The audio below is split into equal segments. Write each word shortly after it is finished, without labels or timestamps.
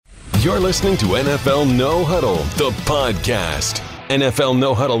You're listening to NFL No Huddle, the podcast. NFL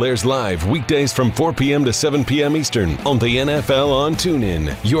No Huddle airs live weekdays from 4 p.m. to 7 p.m. Eastern on the NFL on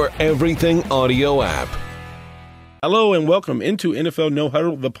TuneIn, your everything audio app. Hello and welcome into NFL No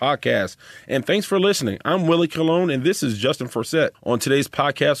Huddle, the podcast. And thanks for listening. I'm Willie Colon and this is Justin Forsett. On today's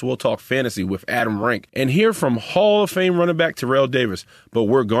podcast, we'll talk fantasy with Adam Rank and hear from Hall of Fame running back Terrell Davis. But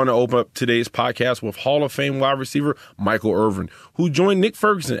we're going to open up today's podcast with Hall of Fame wide receiver Michael Irvin, who joined Nick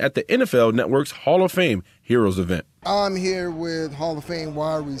Ferguson at the NFL Network's Hall of Fame Heroes event. I'm here with Hall of Fame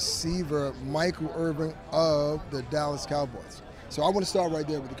wide receiver Michael Irvin of the Dallas Cowboys. So I want to start right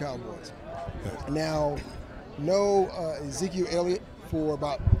there with the Cowboys. Now, no Ezekiel Elliott for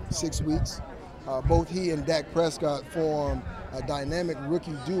about 6 weeks. Both he and Dak Prescott formed a dynamic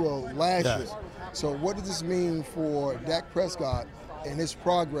rookie duo last year. So what does this mean for Dak Prescott and his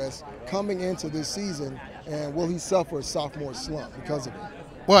progress coming into this season, and will he suffer a sophomore slump because of it?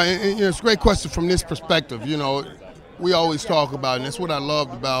 Well, and, it's a great question from this perspective. You know, we always talk about, and that's what I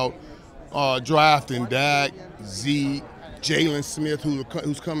loved about drafting Dak, Zeke, Jalen Smith,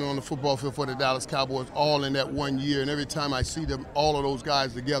 who's coming on the football field for the Dallas Cowboys, all in that 1 year. And every time I see them, all of those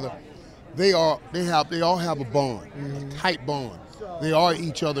guys together, they all have a bond, a tight bond. They are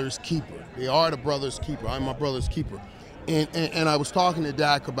each other's keeper. They are the brother's keeper. I'm my brother's keeper. And I was talking to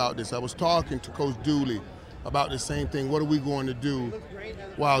Dak about this. I was talking to Coach Dooley about the same thing. What are we going to do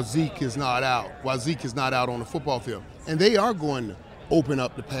while Zeke is not out on the football field? And they are going to open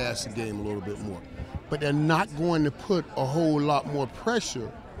up the passing game a little bit more. But they're not going to put a whole lot more pressure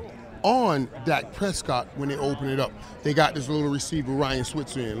on Dak Prescott when they open it up. They got this little receiver, Ryan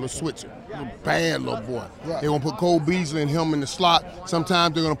Switzer, little bad little boy. Right. They're going to put Cole Beasley and him in the slot.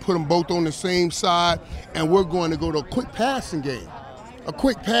 Sometimes they're going to put them both on the same side, and we're going to go to a quick passing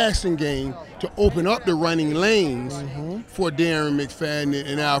game to open up the running lanes for Darren McFadden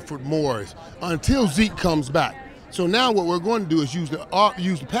and Alfred Morris until Zeke comes back. So now what we're going to do is use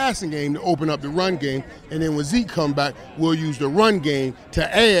the passing game to open up the run game, and then when Zeke comes back, we'll use the run game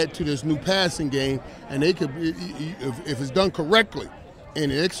to add to this new passing game. And they could, if it's done correctly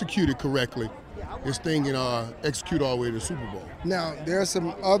and executed correctly, this thing can execute all the way to the Super Bowl. Now, there are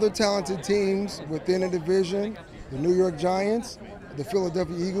some other talented teams within the division: the New York Giants, the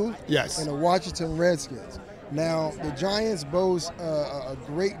Philadelphia Eagles, and the Washington Redskins. Now, the Giants boast a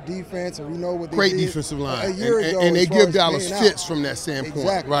great defense, and we know what they did. Great defensive line. A year ago, and they give Dallas fits from that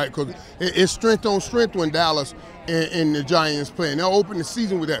standpoint, right? Because it's strength on strength when Dallas and the Giants play. And they'll open the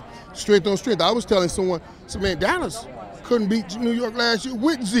season with that strength on strength. I was telling someone, man, Dallas couldn't beat New York last year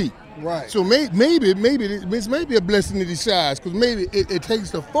with Zeke. Right. So maybe this may be a blessing in disguise, because maybe it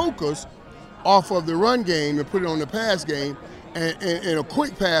takes the focus off of the run game and put it on the pass game. And a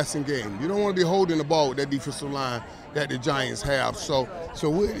quick passing game. You don't want to be holding the ball with that defensive line that the Giants have. So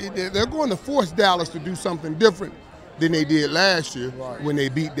they're going to force Dallas to do something different than they did last year when they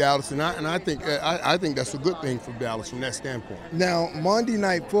beat Dallas. And I think that's a good thing for Dallas from that standpoint. Now, Monday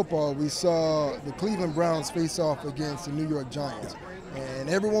Night Football, we saw the Cleveland Browns face off against the New York Giants. And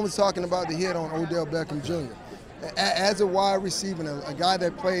everyone was talking about the hit on Odell Beckham Jr. As a wide receiver, a guy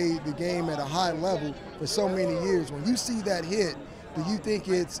that played the game at a high level for so many years, when you see that hit, do you think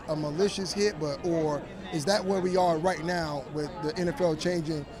it's a malicious hit, or is that where we are right now with the NFL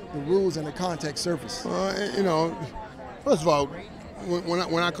changing the rules and the contact surface? First of all,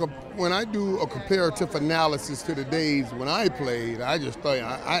 when I do a comparative analysis to the days when I played, I just thought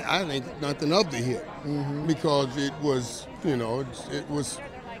I think nothing of the hit because it was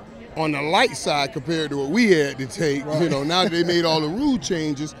on the light side compared to what we had to take. Right. Now that they made all the rule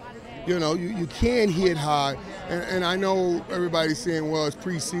changes, you can hit high. And I know everybody's saying, well, it's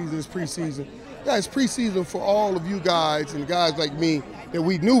preseason. Yeah, it's preseason for all of you guys and guys like me that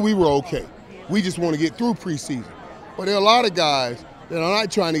we knew we were okay. We just want to get through preseason. But there are a lot of guys that are not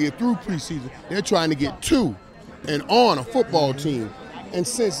trying to get through preseason. They're trying to get to and on a football team. And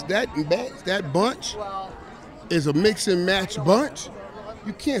since that bunch is a mix and match bunch,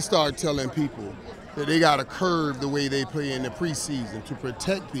 you can't start telling people that they got to curve the way they play in the preseason to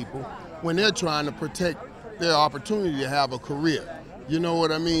protect people when they're trying to protect their opportunity to have a career. You know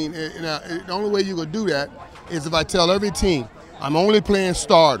what I mean? The only way you can do that is if I tell every team, I'm only playing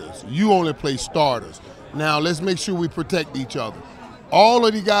starters. You only play starters. Now let's make sure we protect each other. All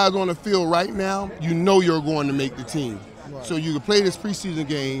of the guys on the field right now, you're going to make the team. Right. So you can play this preseason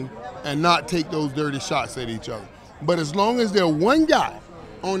game and not take those dirty shots at each other. But as long as there's one guy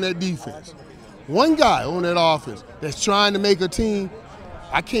on that defense, one guy on that offense that's trying to make a team,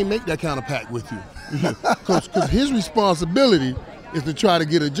 I can't make that kind of pact with you. Because his responsibility is to try to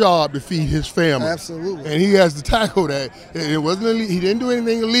get a job to feed his family. Absolutely. And he has to tackle that. It wasn't he didn't do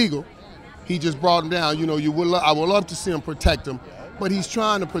anything illegal. He just brought him down. You know, I would love to see him protect him, but he's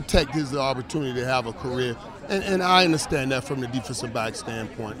trying to protect his opportunity to have a career. And I understand that from the defensive back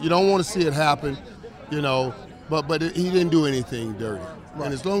standpoint. You don't want to see it happen, you know, but he didn't do anything dirty. Right.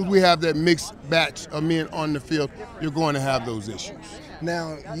 And as long as we have that mixed batch of men on the field, you're going to have those issues.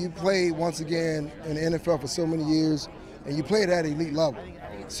 Now, you played once again in the NFL for so many years, and you played at elite level.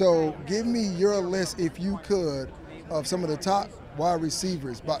 So give me your list, if you could, of some of the top wide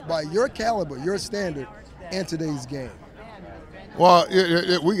receivers by your caliber, your standard, in today's game. Well,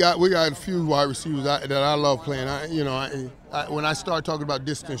 we got a few wide receivers that I love playing. When I start talking about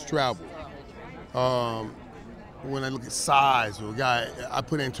distance travel, when I look at size of a guy, I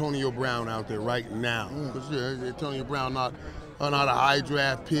put Antonio Brown out there right now. Antonio Brown not a high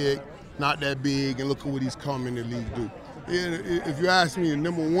draft pick, not that big, and look at what he's come in the league do. If you ask me the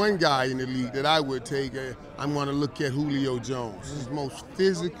number one guy in the league that I would take, I'm going to look at Julio Jones. He's the most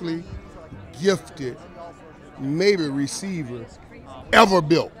physically gifted, maybe receiver ever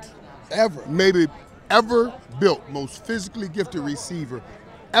built. Maybe ever built, most physically gifted receiver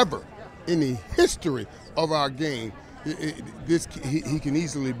ever in the history of our game. He can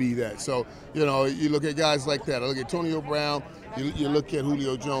easily be that. So, you know, you look at guys like that. I look at Antonio Brown, you look at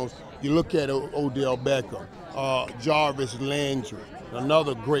Julio Jones, you look at Odell Beckham, Jarvis Landry,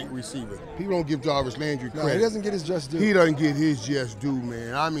 another great receiver. People don't give Jarvis Landry credit. No, he doesn't get his just due. He doesn't get his just due,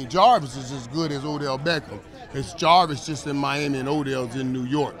 man. I mean, Jarvis is as good as Odell Beckham. It's Jarvis just in Miami and Odell's in New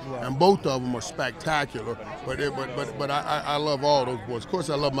York, right. And both of them are spectacular. But I love all those boys. Of course,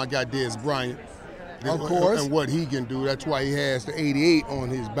 I love my guy Dez Bryant. Of course. And what he can do. That's why he has the 88 on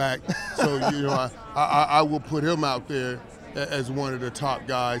his back. So, you know, I will put him out there as one of the top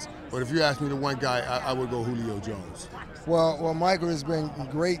guys. But if you ask me the one guy, I would go Julio Jones. Well, Michael, it's been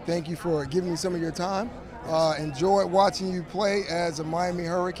great. Thank you for giving me some of your time. Enjoyed watching you play as a Miami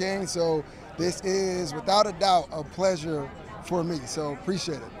Hurricane. So this is, without a doubt, a pleasure for me. So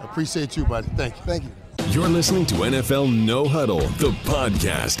appreciate it. I appreciate you, buddy. Thank you. Thank you. You're listening to NFL No Huddle, the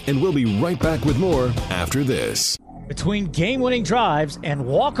podcast, and we'll be right back with more after this. Between game-winning drives and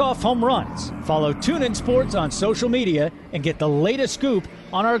walk-off home runs, follow TuneIn Sports on social media and get the latest scoop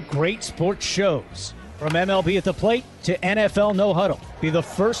on our great sports shows. From MLB At the Plate to NFL No Huddle, be the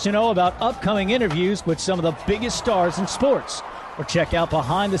first to know about upcoming interviews with some of the biggest stars in sports. Or check out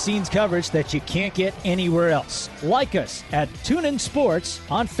behind-the-scenes coverage that you can't get anywhere else. Like us at TuneIn Sports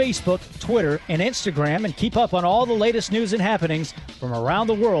on Facebook, Twitter, and Instagram, and keep up on all the latest news and happenings from around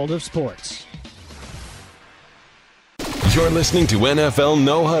the world of sports. You're listening to NFL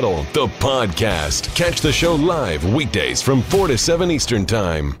No Huddle, the podcast. Catch the show live weekdays from 4 to 7 Eastern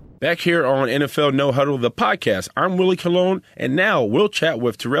Time. Back here on NFL No Huddle, the podcast, I'm Willie Colon, and now we'll chat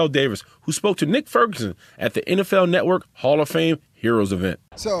with Terrell Davis, who spoke to Nick Ferguson at the NFL Network Hall of Fame Heroes event.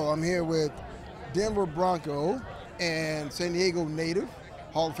 So I'm here with Denver Bronco and San Diego native,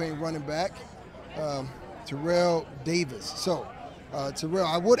 Hall of Fame running back, Terrell Davis. So, Terrell,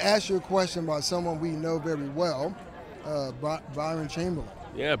 I would ask you a question about someone we know very well, Byron Chamberlain.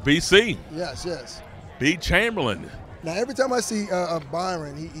 Yeah, BC. Yes. B. Chamberlain. Now, every time I see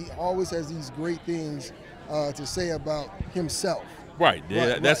Byron, he always has these great things to say about himself. Right.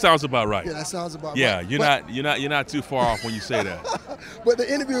 Yeah, that sounds about right. Yeah, that sounds about right. Yeah, you're not too far off when you say that. But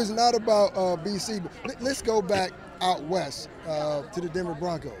the interview is not about BC. But let's go back out west to the Denver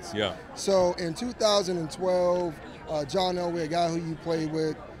Broncos. Yeah. So in 2012, John Elway, a guy who you played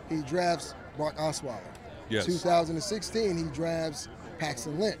with, he drafts Brock Osweiler. Yes. 2016, he drafts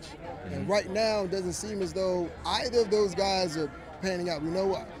Paxton Lynch. Mm-hmm. And right now, it doesn't seem as though either of those guys are panning out. We know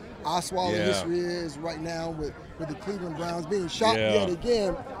what Osweiler history is right now with the Cleveland Browns being shot yet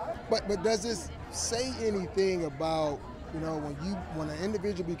again. But does this say anything about, you know, when an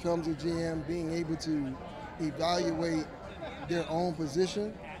individual becomes a GM, being able to evaluate their own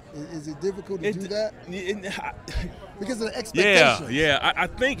position? Is it difficult to do that? Because of the expectations. Yeah. I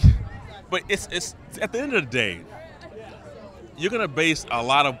think, but it's at the end of the day, you're going to base a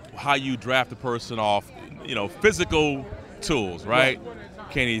lot of how you draft a person off, you know, physical tools, right?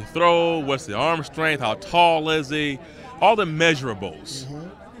 Can he throw? What's the arm strength? How tall is he? All the measurables. Mm-hmm.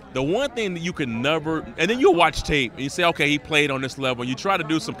 The one thing that you can never, and then you'll watch tape and you say, okay, he played on this level. You try to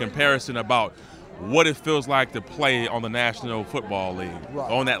do some comparison about what it feels like to play on the National Football League,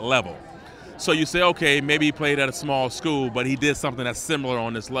 on that level. So you say, okay, maybe he played at a small school, but he did something that's similar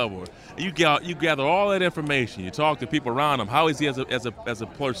on this level. You gather all that information. You talk to people around him. How is he as a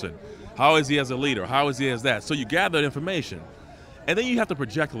person? How is he as a leader? How is he as that? So you gather information. And then you have to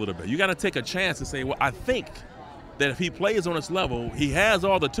project a little bit. You got to take a chance and say, well, I think that if he plays on this level, he has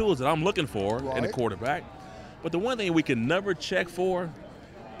all the tools that I'm looking for in a quarterback. But the one thing we can never check for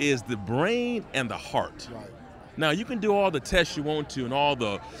is the brain and the heart. Right. Now, you can do all the tests you want to and all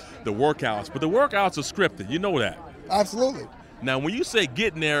the workouts, but the workouts are scripted. You know that. Absolutely. Now, when you say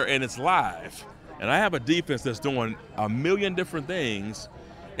get in there and it's live, and I have a defense that's doing a million different things,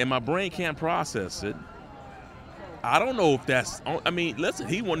 and my brain can't process it, I don't know if that's – I mean, listen,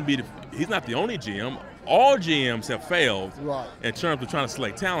 he's not the only GM. All GMs have failed in terms of trying to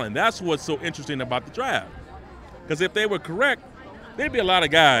select talent. That's what's so interesting about the draft. Because if they were correct, there'd be a lot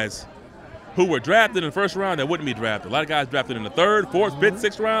of guys who were drafted in the first round that wouldn't be drafted. A lot of guys drafted in the third, fourth, fifth,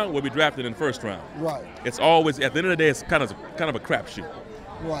 sixth round would be drafted in the first round. Right. It's always, at the end of the day, it's kind of a crapshoot.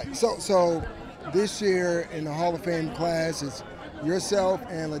 Right. So this year in the Hall of Fame class, it's yourself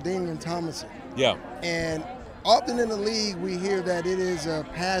and LaDainian Tomlinson. Yeah. And often in the league, we hear that it is a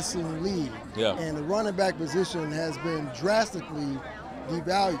passing league. Yeah. And the running back position has been drastically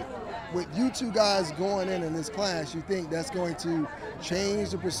devalued. With you two guys going in this class, you think that's going to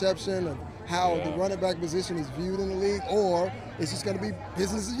change the perception of how the running back position is viewed in the league, or it's just going to be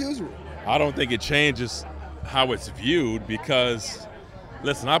business as usual? I don't think it changes how it's viewed because,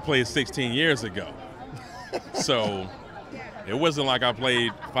 listen, I played 16 years ago. So it wasn't like I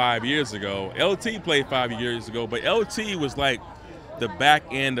played 5 years ago. LT played 5 years ago, but LT was like the back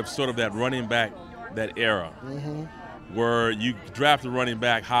end of sort of that running back, that era. Mm-hmm. Where you draft a running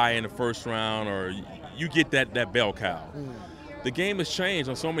back high in the first round or you get that bell cow. The game has changed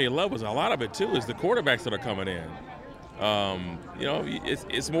on so many levels. And a lot of it, too, is the quarterbacks that are coming in.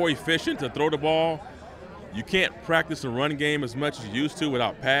 It's more efficient to throw the ball. You can't practice the run game as much as you used to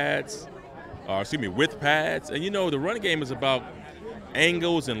without pads, with pads. And, the run game is about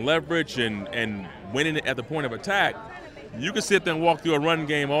angles and leverage and winning at the point of attack. You can sit there and walk through a run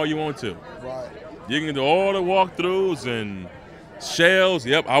game all you want to. Right. You can do all the walkthroughs and shells.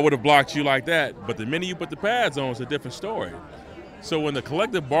 Yep, I would have blocked you like that. But the minute you put the pads on, it's a different story. So when the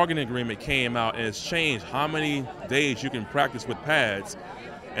collective bargaining agreement came out and it's changed how many days you can practice with pads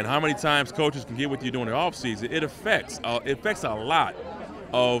and how many times coaches can get with you during the offseason, it affects a lot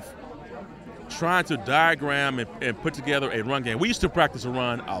of trying to diagram and put together a run game. We used to practice a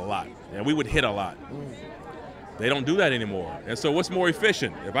run a lot, and we would hit a lot. They don't do that anymore. And so what's more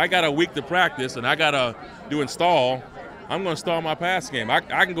efficient? If I got a week to practice and I got to do install, I'm going to stall my pass game. I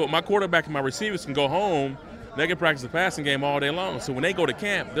can go, my quarterback and my receivers can go home. They can practice the passing game all day long. So when they go to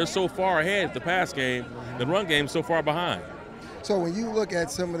camp, they're so far ahead, the pass game, the run game is so far behind. So when you look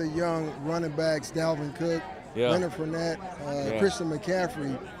at some of the young running backs, Dalvin Cook, Leonard Fournette, Christian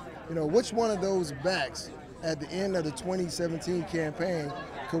McCaffrey, which one of those backs at the end of the 2017 campaign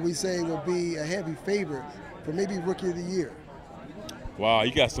could we say will be a heavy favorite for maybe Rookie of the Year? Wow,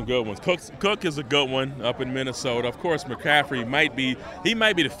 you got some good ones. Cook is a good one up in Minnesota. Of course, McCaffrey might be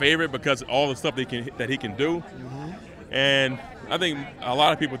the favorite because of all the stuff that he can do. Mm-hmm. And I think a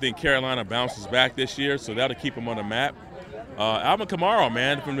lot of people think Carolina bounces back this year, so that'll keep him on the map. Alvin Kamara,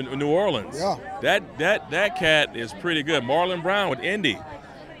 man, from New Orleans. Yeah. That cat is pretty good. Marlon Brown with Indy.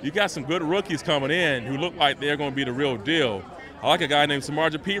 You got some good rookies coming in who look like they're going to be the real deal. I like a guy named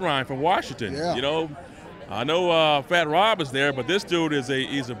Samaje Perine from Washington. Yeah. I know Fat Rob is there, but this dude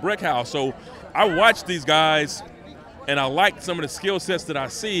he's a brick house. So I watch these guys, and I like some of the skill sets that I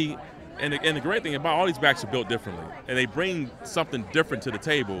see. And the great thing about all these backs are built differently, and they bring something different to the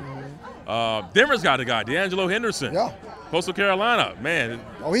table. Denver's got a guy, D'Angelo Henderson. Yeah. Coastal Carolina, man.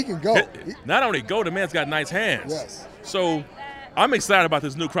 Oh, he can go. Not only go, the man's got nice hands. Yes. So I'm excited about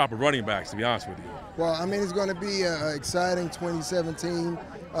this new crop of running backs, to be honest with you. Well, I mean, it's going to be an exciting 2017.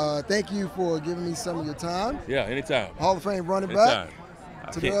 Thank you for giving me some of your time. Yeah, anytime. Hall of Fame running back,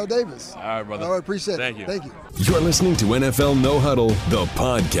 Terrell Davis. All right, brother. All right, appreciate it. Thank you. You're listening to NFL No Huddle, the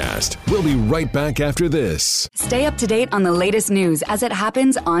podcast. We'll be right back after this. Stay up to date on the latest news as it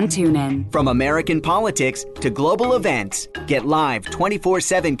happens on TuneIn. From American politics to global events, get live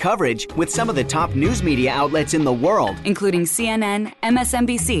 24/7 coverage with some of the top news media outlets in the world, including CNN,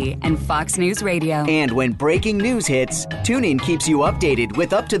 MSNBC, and Fox News Radio. And when breaking news hits, TuneIn keeps you updated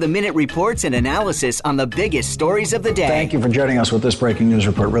with up-to-the-minute reports and analysis on the biggest stories of the day. Thank you for joining us with this breaking news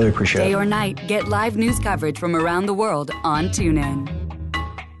report. Really appreciate it. Day or night, get live news coverage from around the world on TuneIn.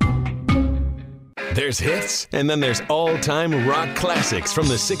 There's hits, and then there's all-time rock classics from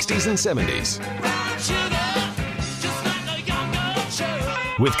the 60s and 70s.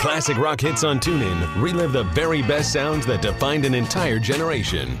 With classic rock hits on TuneIn, relive the very best sounds that defined an entire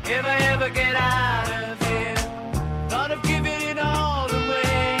generation. If I ever get out of here, thought of giving it all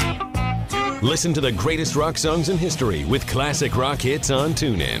away. Listen to the greatest rock songs in history with classic rock hits on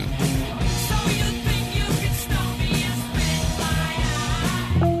TuneIn. So you think you can stop me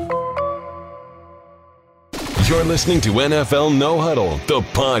You're listening to NFL No Huddle, the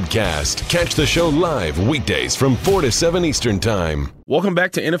podcast. Catch the show live weekdays from 4 to 7 Eastern Time. Welcome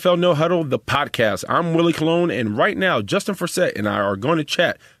back to NFL No Huddle, the podcast. I'm Willie Colon, and right now, Justin Forsett and I are going to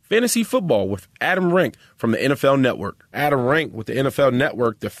chat fantasy football with Adam Rank from the NFL Network. Adam Rank with the NFL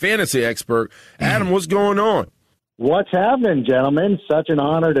Network, the fantasy expert. Adam, what's going on? What's happening, gentlemen? Such an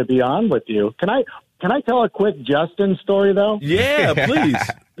honor to be on with you. Can I tell a quick Justin story, though? Yeah, please.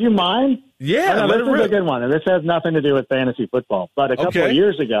 Do you mind? Yeah, this is a good one, and this has nothing to do with fantasy football. But a couple of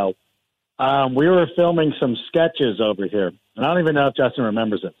years ago, we were filming some sketches over here. And I don't even know if Justin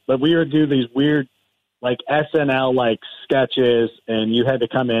remembers it. But we would do these weird, like, SNL-like sketches, and you had to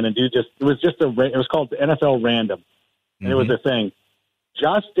come in and do it was called NFL Random. And it was a thing.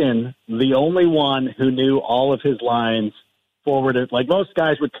 Justin, the only one who knew all of his lines forwarded, like most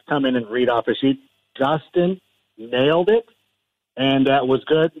guys would come in and read off a sheet. Justin nailed it, and was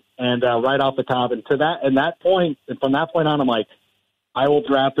good, and right off the top. And from that point on, I'm like, I will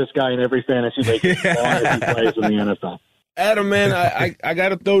draft this guy in every fantasy league as long as he plays in the NFL. Adam, man, I got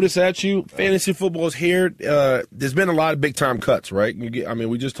to throw this at you. Fantasy football is here. There's been a lot of big-time cuts, right?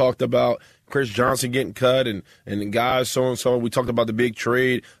 We just talked about Chris Johnson getting cut and guys so-and-so. We talked about the big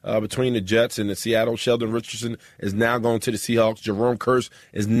trade between the Jets and the Seattle. Sheldon Richardson is now going to the Seahawks. Jerome Kearse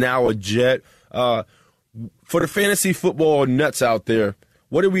is now a Jet. For the fantasy football nuts out there,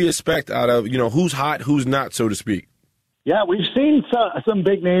 what do we expect out of, who's hot, who's not, so to speak? Yeah, we've seen some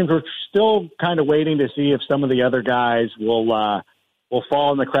big names. We're still kind of waiting to see if some of the other guys will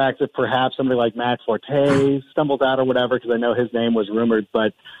fall in the cracks if perhaps somebody like Matt Forte stumbles out or whatever, because I know his name was rumored.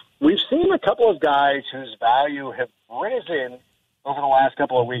 But we've seen a couple of guys whose value have risen over the last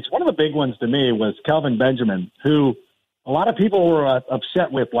couple of weeks. One of the big ones to me was Kelvin Benjamin, who a lot of people were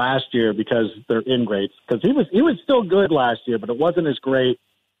upset with last year because they're ingrates, because he was still good last year, but it wasn't as great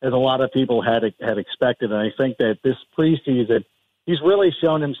as a lot of people had expected. And I think that this preseason, he's really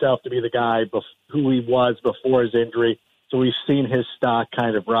shown himself to be the guy who he was before his injury. So we've seen his stock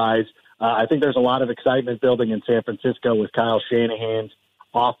kind of rise. I think there's a lot of excitement building in San Francisco with Kyle Shanahan's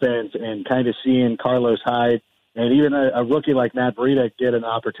offense and kind of seeing Carlos Hyde and even a rookie like Matt Breida get an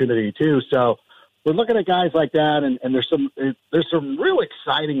opportunity too. So we're looking at guys like that, and there's some real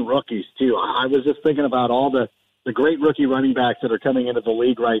exciting rookies too. I was just thinking about all the great rookie running backs that are coming into the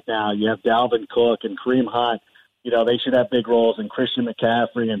league right now. You have Dalvin Cook and Kareem Hunt. They should have big roles, and Christian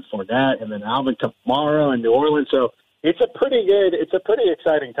McCaffrey and Fournette, and then Alvin Kamara in New Orleans. So it's a pretty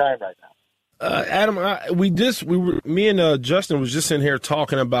exciting time right now. Adam, me and Justin was just in here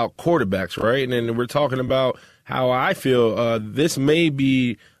talking about quarterbacks, right? And then we're talking about how I feel this may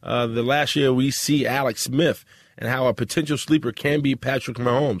be the last year we see Alex Smith, and how a potential sleeper can be Patrick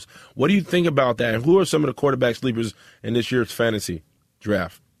Mahomes. What do you think about that? And who are some of the quarterback sleepers in this year's fantasy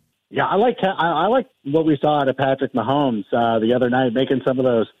draft? Yeah, I like what we saw out of Patrick Mahomes the other night, making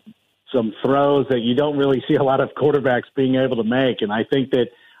some throws that you don't really see a lot of quarterbacks being able to make. And I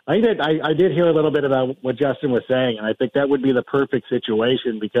did hear a little bit about what Justin was saying, and I think that would be the perfect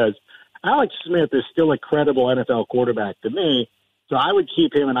situation, because Alex Smith is still a credible NFL quarterback to me. So I would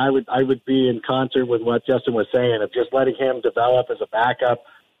keep him, and I would be in concert with what Justin was saying of just letting him develop as a backup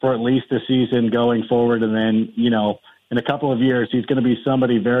for at least a season going forward. And then, in a couple of years, he's going to be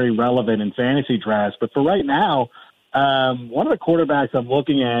somebody very relevant in fantasy drafts. But for right now, one of the quarterbacks I'm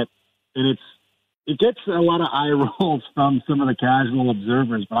looking at, and it gets a lot of eye rolls from some of the casual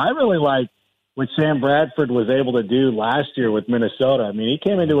observers, but I really like what Sam Bradford was able to do last year with Minnesota. I mean, he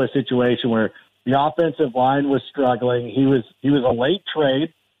came into a situation where the offensive line was struggling. He was a late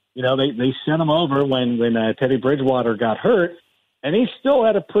trade. They sent him over when Teddy Bridgewater got hurt, and he still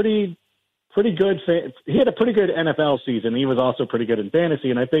had a pretty good NFL season. He was also pretty good in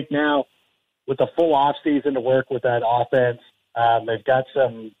fantasy, and I think now with the full off season to work with that offense, they've got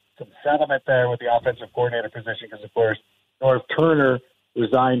some settlement there with the offensive coordinator position, because of course North Turner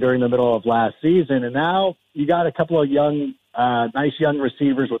resigned during the middle of last season, and now you got a couple of nice young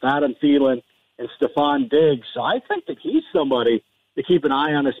receivers with Adam Thielen and Stephon Diggs. So I think that he's somebody to keep an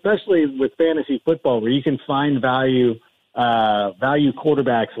eye on, especially with fantasy football, where you can find value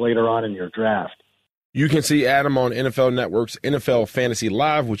quarterbacks later on in your draft. You can see Adam on NFL Network's NFL Fantasy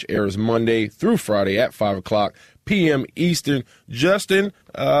Live, which airs Monday through Friday at 5 o'clock p.m. Eastern. Justin,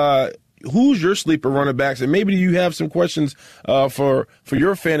 who's your sleeper running backs? And maybe you have some questions for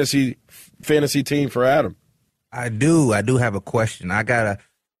your fantasy team for Adam. I do have a question.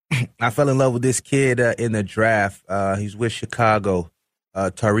 I fell in love with this kid in the draft. He's with Chicago,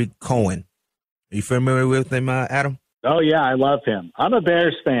 Tariq Cohen. Are you familiar with him, Adam? Oh, yeah, I love him. I'm a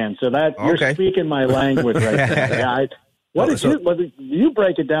Bears fan, so you're speaking my language right there. Yeah, you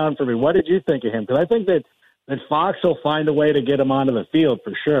break it down for me? What did you think of him? Because I think that Fox will find a way to get him onto the field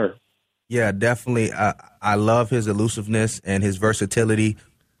for sure. Yeah, definitely. I love his elusiveness and his versatility.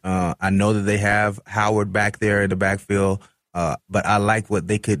 I know that they have Howard back there in the backfield, but I like what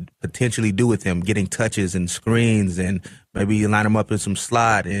they could potentially do with him, getting touches and screens, and maybe you line him up in some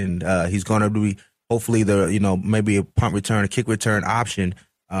slot, and he's going to be hopefully maybe a punt return, a kick return option,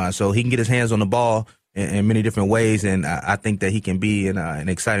 so he can get his hands on the ball in many different ways, and I think that he can be an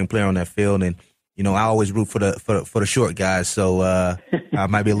exciting player on that field. And I always root for the short guys, so I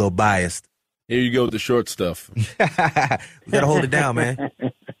might be a little biased. Here you go with the short stuff. We gotta hold it down, man.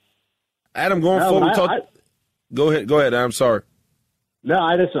 Adam, going forward, go ahead. I'm sorry. No,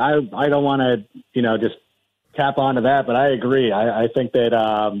 I don't want to just tap onto that, but I agree. I think that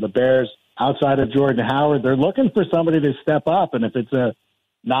the Bears, outside of Jordan Howard, they're looking for somebody to step up, and if it's a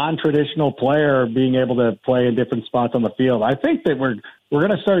non-traditional player being able to play in different spots on the field, I think that we're going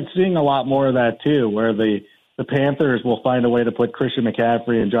to start seeing a lot more of that too, where the Panthers will find a way to put Christian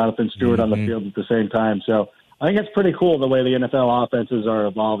McCaffrey and Jonathan Stewart on the field at the same time. So I think it's pretty cool the way the NFL offenses are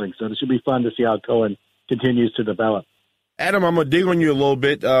evolving. So it should be fun to see how Cohen continues to develop. Adam, I'm going to dig on you a little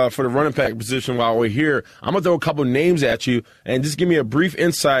bit for the running back position while we're here. I'm going to throw a couple names at you and just give me a brief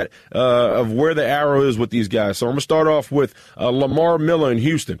insight of where the arrow is with these guys. So I'm going to start off with Lamar Miller in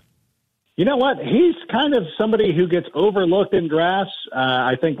Houston. You know what? He's kind of somebody who gets overlooked in drafts.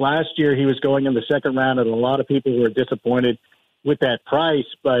 I think last year he was going in the second round, and a lot of people were disappointed with that price,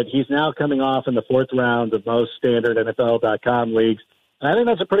 but he's now coming off in the fourth round of most standard NFL.com leagues. And I think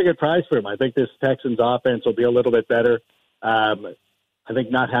that's a pretty good price for him. I think this Texans offense will be a little bit better. I think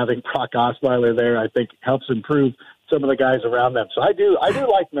not having Brock Osweiler there, I think helps improve some of the guys around them. So I do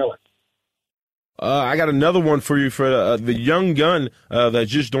like Miller. I got another one for you for the young gun that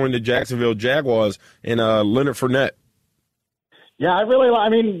just joined the Jacksonville Jaguars and Leonard Fournette. Yeah,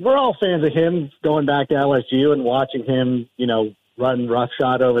 we're all fans of him going back to LSU and watching him, run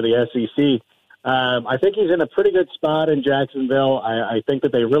roughshod over the SEC. I think he's in a pretty good spot in Jacksonville. I think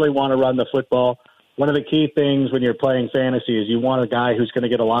that they really want to run the football. One of the key things when you're playing fantasy is you want a guy who's going to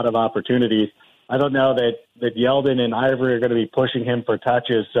get a lot of opportunities. I don't know that Yeldon and Ivory are going to be pushing him for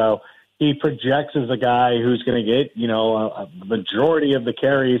touches, so he projects as a guy who's going to get, a majority of the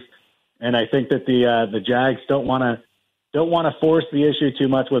carries. And I think that the Jags don't want to force the issue too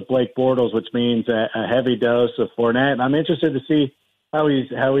much with Blake Bortles, which means a heavy dose of Fournette. And I'm interested to see how he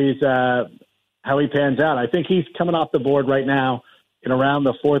pans out. I think he's coming off the board right now in around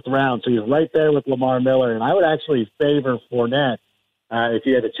the fourth round, so he's right there with Lamar Miller. And I would actually favor Fournette if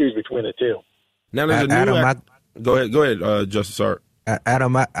you had to choose between the two. Now there's a Adam, go ahead, Justice Art.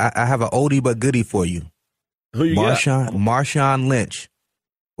 Adam, I have an oldie but goodie for you. Who you got? Marshawn Lynch.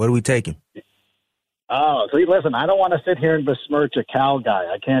 What are we taking? Oh, so listen, I don't want to sit here and besmirch a Cal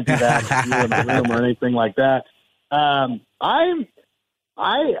guy. I can't do that with you in the room or anything like that. I'm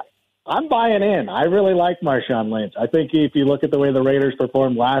buying in. I really like Marshawn Lynch. I think if you look at the way the Raiders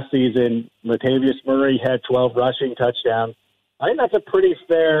performed last season, Latavius Murray had 12 rushing touchdowns. I think that's a pretty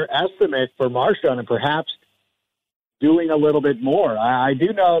fair estimate for Marshawn, and perhaps doing a little bit more. I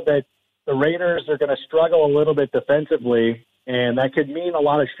do know that the Raiders are going to struggle a little bit defensively, and that could mean a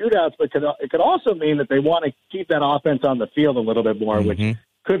lot of shootouts, but it could also mean that they want to keep that offense on the field a little bit more, which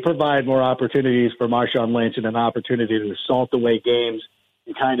could provide more opportunities for Marshawn Lynch and an opportunity to salt away games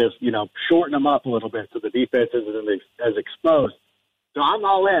and kind of, shorten them up a little bit so the defense isn't as exposed. So I'm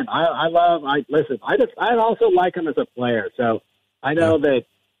all in. I also like him as a player. So I know that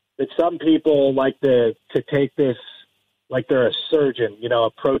some people like to take this like they're a surgeon,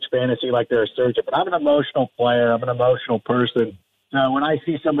 approach fantasy like they're a surgeon. But I'm an emotional player. I'm an emotional person. So when I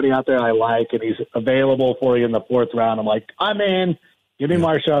see somebody out there I like and he's available for you in the fourth round, I'm like, I'm in. Give me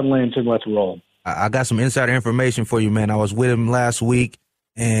Marshawn Lynch and let's roll. I got some insider information for you, man. I was with him last week,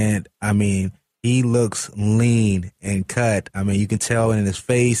 and, he looks lean and cut. You can tell in his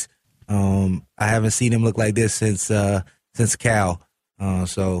face. I haven't seen him look like this since Cal.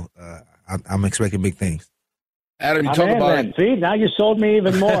 So I'm expecting big things. Adam, you talk about it. See, now you sold me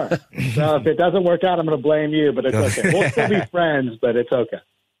even more. So if it doesn't work out, I'm going to blame you, but it's okay. We'll still be friends, but it's okay.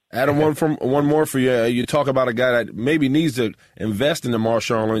 Adam, one more for you. You talk about a guy that maybe needs to invest in the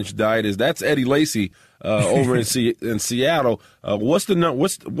Marshawn Lynch diet. That's Eddie Lacy over in Seattle. What's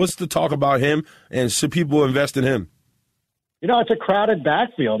the talk about him, and should people invest in him? It's a crowded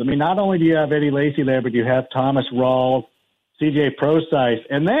backfield. Not only do you have Eddie Lacy there, but you have Thomas Rawls, C.J. Prosise,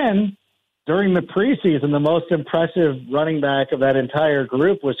 and then during the preseason, the most impressive running back of that entire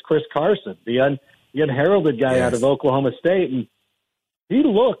group was Chris Carson, the unheralded guy out of Oklahoma State, and he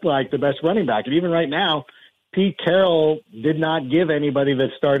looked like the best running back. And even right now, Pete Carroll did not give anybody the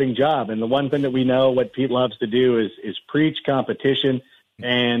starting job. And the one thing that we know what Pete loves to do is preach competition.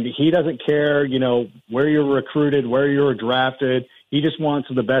 And he doesn't care, where you're recruited, where you're drafted. He just wants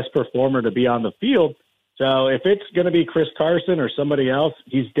the best performer to be on the field. So if it's going to be Chris Carson or somebody else,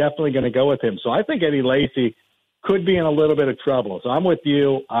 he's definitely going to go with him. So I think Eddie Lacy could be in a little bit of trouble. So I'm with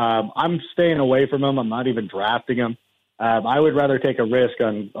you. I'm staying away from him. I'm not even drafting him. I would rather take a risk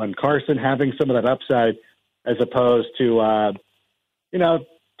on Carson having some of that upside as opposed to,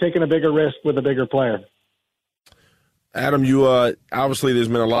 taking a bigger risk with a bigger player. Adam, you obviously there's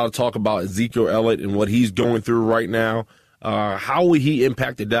been a lot of talk about Ezekiel Elliott and what he's going through right now. How will he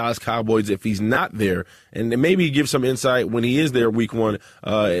impact the Dallas Cowboys if he's not there? And maybe give some insight when he is there week one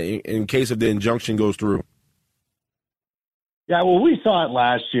in case if the injunction goes through. Yeah, well, we saw it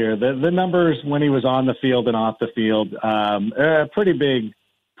last year. The numbers when he was on the field and off the field, pretty big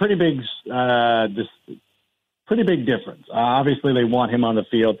difference. Obviously, they want him on the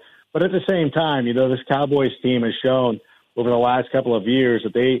field. But at the same time, this Cowboys team has shown over the last couple of years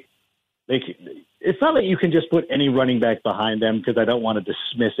that they it's not that you can just put any running back behind them because I don't want to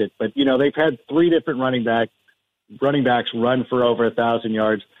dismiss it. But, they've had 3 different running backs run for over 1,000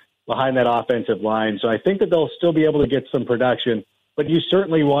 yards behind that offensive line. So I think that they'll still be able to get some production. But you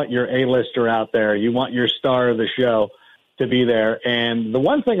certainly want your A-lister out there. You want your star of the show to be there. And the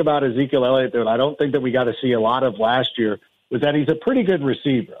one thing about Ezekiel Elliott that I don't think that we got to see a lot of last year was that he's a pretty good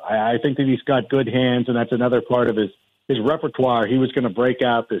receiver. I think that he's got good hands, and that's another part of his repertoire. He was going to break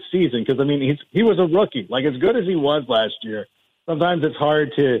out this season because, he was a rookie. Like, as good as he was last year, sometimes it's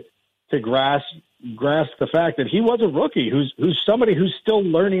hard to grasp the fact that he was a rookie who's somebody who's still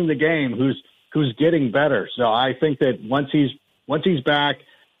learning the game, who's getting better. So I think that once he's back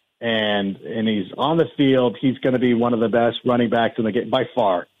and he's on the field, he's going to be one of the best running backs in the game by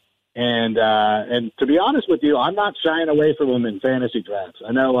far. And to be honest with you, I'm not shying away from him in fantasy drafts.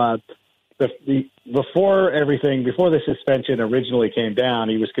 I know before the suspension originally came down,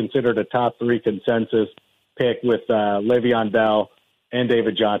 he was considered a top 3 consensus pick with Le'Veon Bell and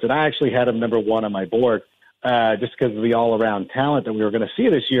David Johnson. I actually had him number 1 on my board just because of the all-around talent that we were going to see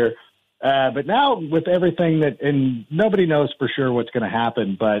this year. But now with everything and nobody knows for sure what's going to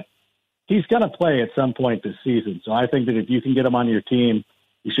happen, but he's going to play at some point this season. So I think that if you can get him on your team,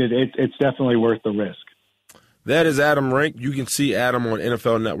 you should. It's definitely worth the risk. That is Adam Rank. You can see Adam on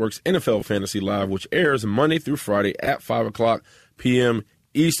NFL Network's NFL Fantasy Live, which airs Monday through Friday at 5 o'clock p.m.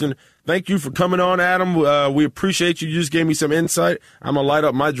 Eastern. Thank you for coming on, Adam. We appreciate you. You just gave me some insight. I'm going to light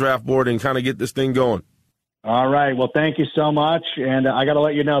up my draft board and kind of get this thing going. All right. Well, thank you so much. And I got to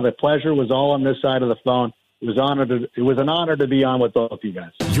let you know the pleasure was all on this side of the phone. It was an honor to be on with both of you guys.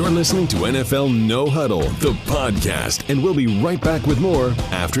 You're listening to NFL No Huddle, the podcast, and we'll be right back with more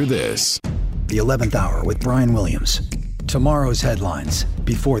after this. The 11th Hour with Brian Williams. Tomorrow's headlines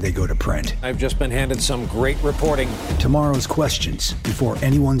before they go to print. I've just been handed some great reporting. Tomorrow's questions before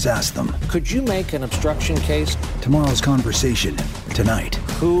anyone's asked them. Could you make an obstruction case? Tomorrow's conversation tonight.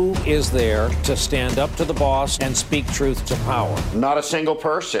 Who is there to stand up to the boss and speak truth to power? Not a single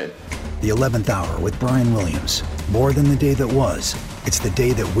person. The 11th Hour with Brian Williams. More than the day that was, it's the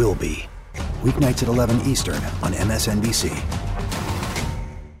day that will be. Weeknights at 11 Eastern on MSNBC.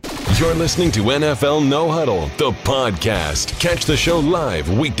 You're listening to NFL No Huddle, the podcast. Catch the show live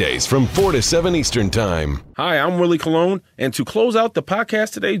weekdays from 4 to 7 Eastern Time. Hi, I'm Willie Colon, and to close out the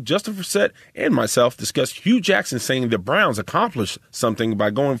podcast today, Justin Forsett and myself discussed Hugh Jackson saying the Browns accomplished something by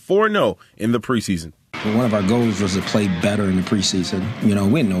going 4-0 in the preseason. One of our goals was to play better in the preseason. We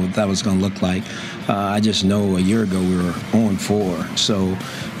didn't know what that was going to look like. I just know a year ago we were 0-4. So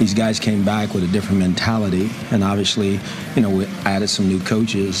these guys came back with a different mentality. And obviously, we added some new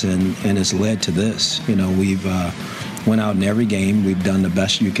coaches, and it's led to this. We've went out in every game. We've done the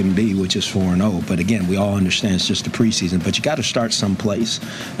best you can be, which is 4-0. But again, we all understand it's just the preseason. But you got to start someplace.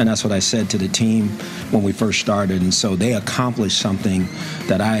 And that's what I said to the team when we first started. And so they accomplished something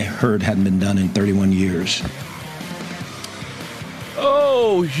that I heard hadn't been done in 31 years.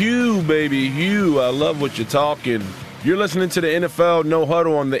 Oh, Hugh, baby, Hugh. I love what you're talking. You're listening to the NFL No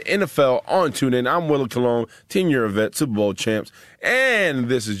Huddle on the NFL on TuneIn. I'm Willie Colon, 10-year vet, Super Bowl champs. And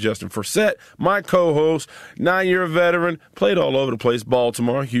this is Justin Forsett, my co-host, 9-year veteran, played all over the place,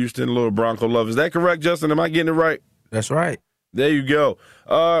 Baltimore, Houston, little Bronco love. Is that correct, Justin? Am I getting it right? That's right. There you go.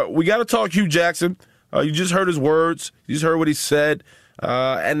 We got to talk Hugh Jackson. You just heard his words. You just heard what he said.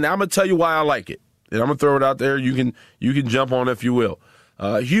 And I'm going to tell you why I like it. And I'm going to throw it out there. You can jump on if you will.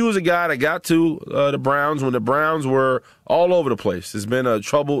 Hugh was a guy that got to the Browns when the Browns were all over the place. It's been a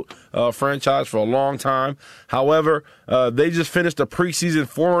troubled franchise for a long time. However, they just finished the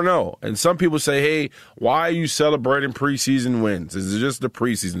preseason 4-0. And some people say, hey, why are you celebrating preseason wins? It's just the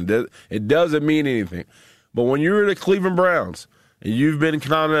preseason. It doesn't mean anything. But when you're the Cleveland Browns, and you've been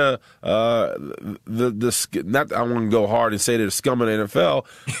kind of not I want to go hard and say they're the scum of the NFL,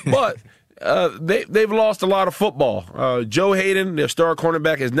 but they've lost a lot of football. Joe Hayden, their star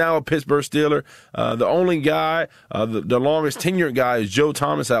cornerback, is now a Pittsburgh Steeler. The only guy, the longest tenured guy, is Joe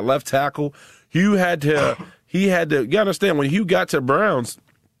Thomas at left tackle. You understand, when Hugh got to the Browns,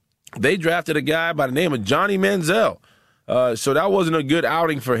 they drafted a guy by the name of Johnny Manziel. So that wasn't a good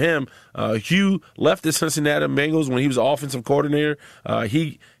outing for him. Hugh left the Cincinnati Bengals when he was offensive coordinator.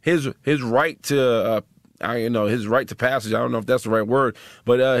 His right to his right to passage, I don't know if that's the right word,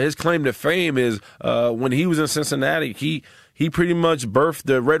 but his claim to fame is when he was in Cincinnati, he pretty much birthed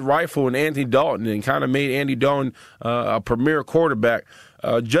the Red Rifle and Andy Dalton and kind of made Andy Dalton a premier quarterback.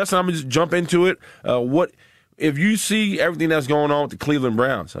 Justin, I'm going to just jump into it. If you see everything that's going on with the Cleveland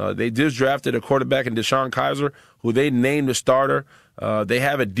Browns, they just drafted a quarterback in Deshaun Kaiser, who they named the starter. They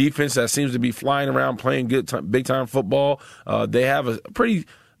have a defense that seems to be flying around playing big-time football. They have a pretty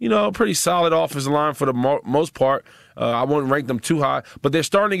solid offensive line for the most part. I wouldn't rank them too high, but they're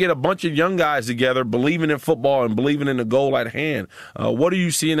starting to get a bunch of young guys together, believing in football and believing in the goal at hand. What are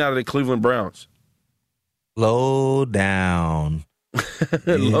you seeing out of the Cleveland Browns? Slow down.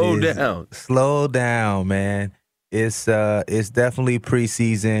 Slow down, man. It's definitely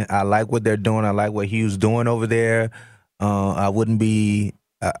preseason. I like what they're doing. I like what Hugh's doing over there. I wouldn't be.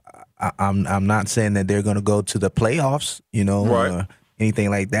 I'm not saying that they're going to go to the playoffs, right, or anything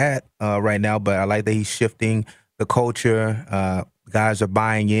like that right now. But I like that he's shifting the culture. Guys are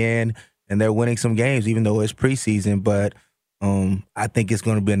buying in, and they're winning some games, even though it's preseason. But I think it's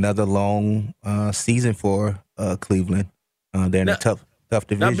going to be another long season for Cleveland. They're in a tough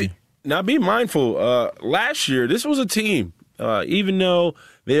division. Now be mindful. Last year, this was a team, even though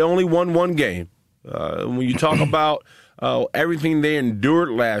they only won one game. When you talk about everything they endured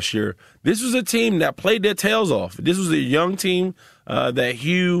last year, this was a team that played their tails off. This was a young team that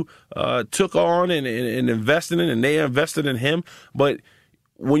Hugh took on and invested in, and they invested in him. But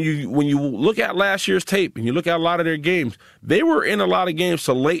when you look at last year's tape and you look at a lot of their games, they were in a lot of games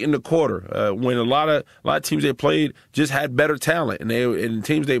so late in the quarter when a lot of teams they played just had better talent, and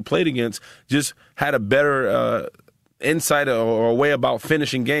teams they played against just had a better insight or a way about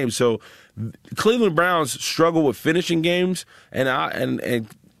finishing games. So Cleveland Browns struggle with finishing games and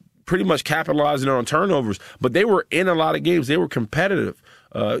pretty much capitalizing on turnovers, but they were in a lot of games. They were competitive.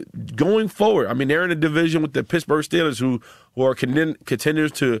 Going forward, I mean, they're in a division with the Pittsburgh Steelers who are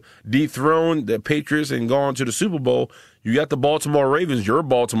contenders to dethrone the Patriots and go on to the Super Bowl. You got the Baltimore Ravens, your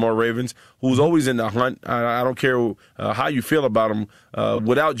Baltimore Ravens, who's always in the hunt. I don't care how you feel about them.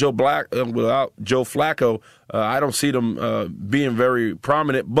 Without Joe Flacco, I don't see them being very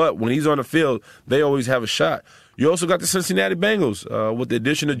prominent. But when he's on the field, they always have a shot. You also got the Cincinnati Bengals with the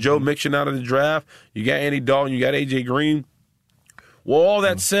addition of Joe Mixon out of the draft. You got Andy Dalton. You got A.J. Green. Well, all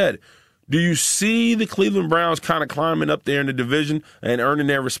that said, do you see the Cleveland Browns kind of climbing up there in the division and earning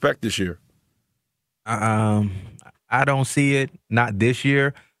their respect this year? I don't see it. Not this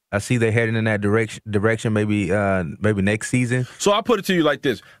year. I see they're heading in that direction. Maybe next season. So I'll put it to you like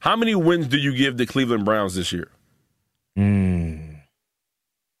this: how many wins do you give the Cleveland Browns this year?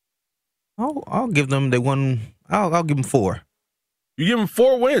 I'll give them. They won. I'll give them 4. You give them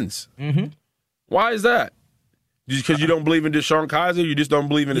 4 wins. Mm-hmm. Why is that? Just because you don't believe in Deshaun Kaiser, you just don't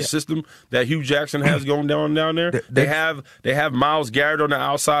believe in the system that Hugh Jackson has going down there. They have Myles Garrett on the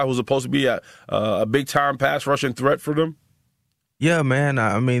outside, who's supposed to be a big time pass rushing threat for them. Yeah, man.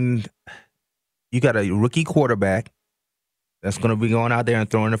 I mean, you got a rookie quarterback that's going to be going out there and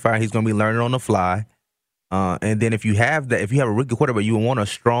throwing the fire. He's going to be learning on the fly. And then if you have a rookie quarterback, you want a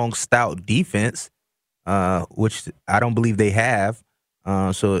strong, stout defense, which I don't believe they have.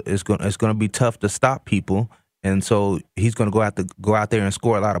 So it's going to be tough to stop people. And so he's going to go out there and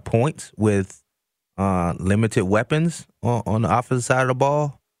score a lot of points with limited weapons on the offensive side of the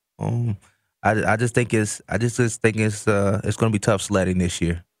ball. I just think it's going to be tough sledding this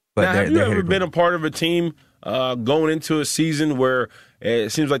year. But now, have you ever been a part of a team going into a season where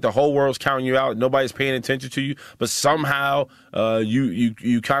it seems like the whole world's counting you out, nobody's paying attention to you, but somehow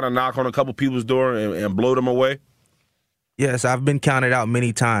you kind of knock on a couple people's door and blow them away? Yes, I've been counted out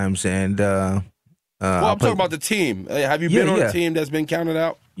many times, and I'm talking about the team. Have you been on a team that's been counted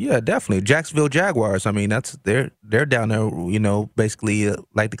out? Yeah, definitely. Jacksonville Jaguars. I mean, they're down there, basically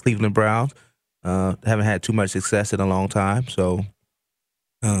like the Cleveland Browns. Haven't had too much success in a long time. So,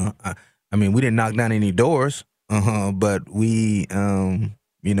 I mean, we didn't knock down any doors, but we,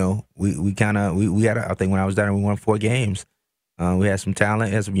 we kind of we had. I think when I was down, we won 4 games. We had some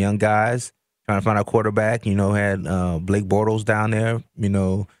talent, had some young guys trying to find our quarterback. Had Blake Bortles down there.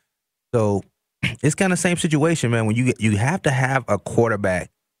 So it's kind of the same situation, man. When you have to have a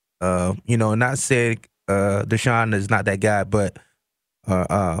quarterback. Not saying Deshaun is not that guy, but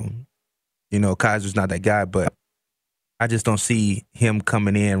Kaiser's not that guy, but I just don't see him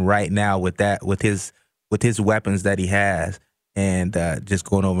coming in right now with his weapons that he has and just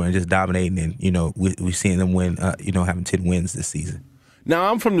going over and just dominating. And we've seen them win. Having 10 wins this season.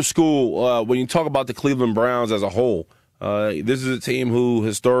 Now I'm from the school when you talk about the Cleveland Browns as a whole. This is a team who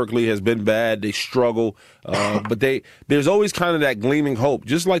historically has been bad. They struggle, but there's always kind of that gleaming hope,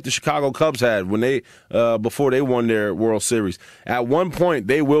 just like the Chicago Cubs had when they before they won their World Series. At one point,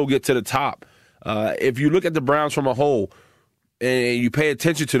 they will get to the top. If you look at the Browns from a whole and you pay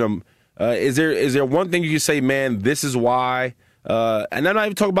attention to them, is there one thing you can say, man, this is why? And I'm not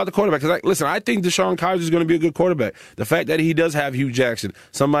even talking about the quarterback because, I think Deshaun Kaiser is going to be a good quarterback. The fact that he does have Hugh Jackson,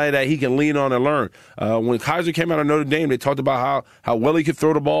 somebody that he can lean on and learn. When Kaiser came out of Notre Dame, they talked about how well he could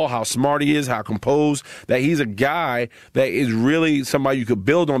throw the ball, how smart he is, how composed, that he's a guy that is really somebody you could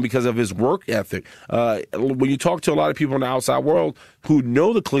build on because of his work ethic. When you talk to a lot of people in the outside world who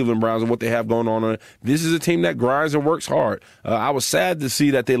know the Cleveland Browns and what they have going on, this is a team that grinds and works hard. I was sad to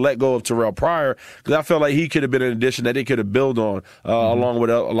see that they let go of Terrell Pryor because I felt like he could have been an addition that they could have built on. Along with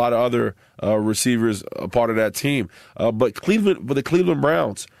a lot of other receivers, a part of that team. But the Cleveland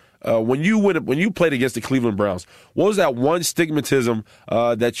Browns, when you played against the Cleveland Browns, what was that one stigmatism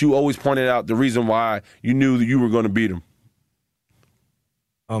that you always pointed out, the reason why you knew that you were going to beat them?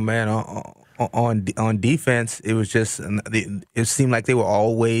 Oh man, on defense, it was just it seemed like they were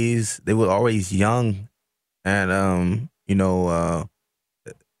always young, and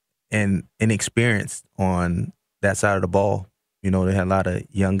and inexperienced on that side of the ball. They had a lot of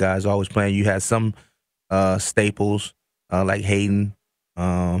young guys always playing. You had some staples like Hayden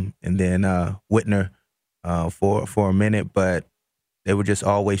and then Whitner for a minute, but they were just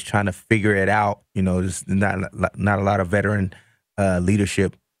always trying to figure it out. Just not a lot of veteran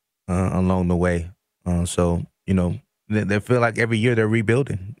leadership along the way. So they feel like every year they're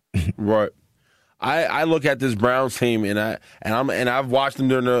rebuilding. Right. I look at this Browns team and I've watched them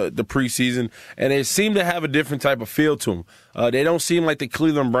during the preseason, and they seem to have a different type of feel to them. They don't seem like the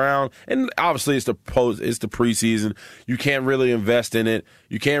Cleveland Brown, and obviously it's the preseason. You can't really invest in it.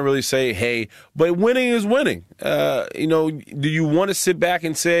 You can't really say, hey, but winning is winning. Do you want to sit back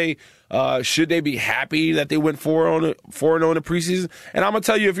and say, should they be happy that they went 4-0 in the preseason? And I'm gonna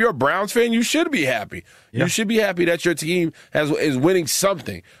tell you, if you're a Browns fan, you should be happy. Yeah. You should be happy that your team is winning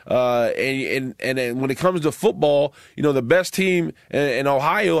something. And when it comes to football, the best team in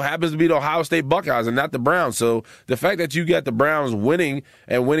Ohio happens to be the Ohio State Buckeyes and not the Browns. So the fact that you got the Browns winning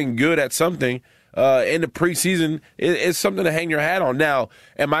and winning good at something in the preseason is something to hang your hat on. Now,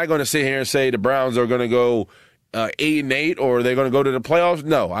 am I going to sit here and say the Browns are going to go 8-8 or they're going to go to the playoffs?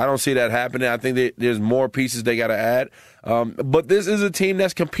 No, I don't see that happening. I think there's more pieces they got to add. But this is a team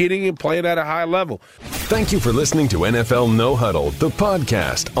that's competing and playing at a high level. Thank you for listening to NFL No Huddle, the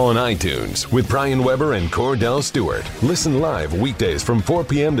podcast on iTunes with Brian Weber and Cordell Stewart. Listen live weekdays from 4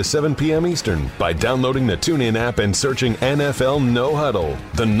 p.m. to 7 p.m. Eastern by downloading the TuneIn app and searching NFL No Huddle.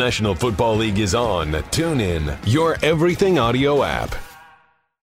 The National Football League is on TuneIn, your everything audio app.